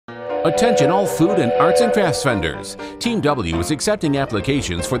Attention all food and arts and crafts vendors. Team W is accepting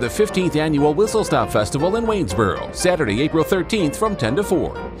applications for the 15th Annual Whistle Stop Festival in Waynesboro, Saturday, April 13th from 10 to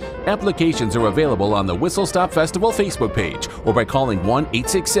 4. Applications are available on the Whistle Stop Festival Facebook page or by calling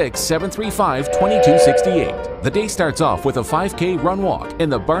 1-866-735-2268. The day starts off with a 5K run walk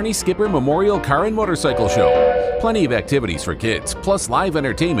and the Barney Skipper Memorial Car and Motorcycle Show. Plenty of activities for kids, plus live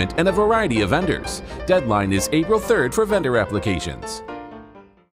entertainment and a variety of vendors. Deadline is April 3rd for vendor applications.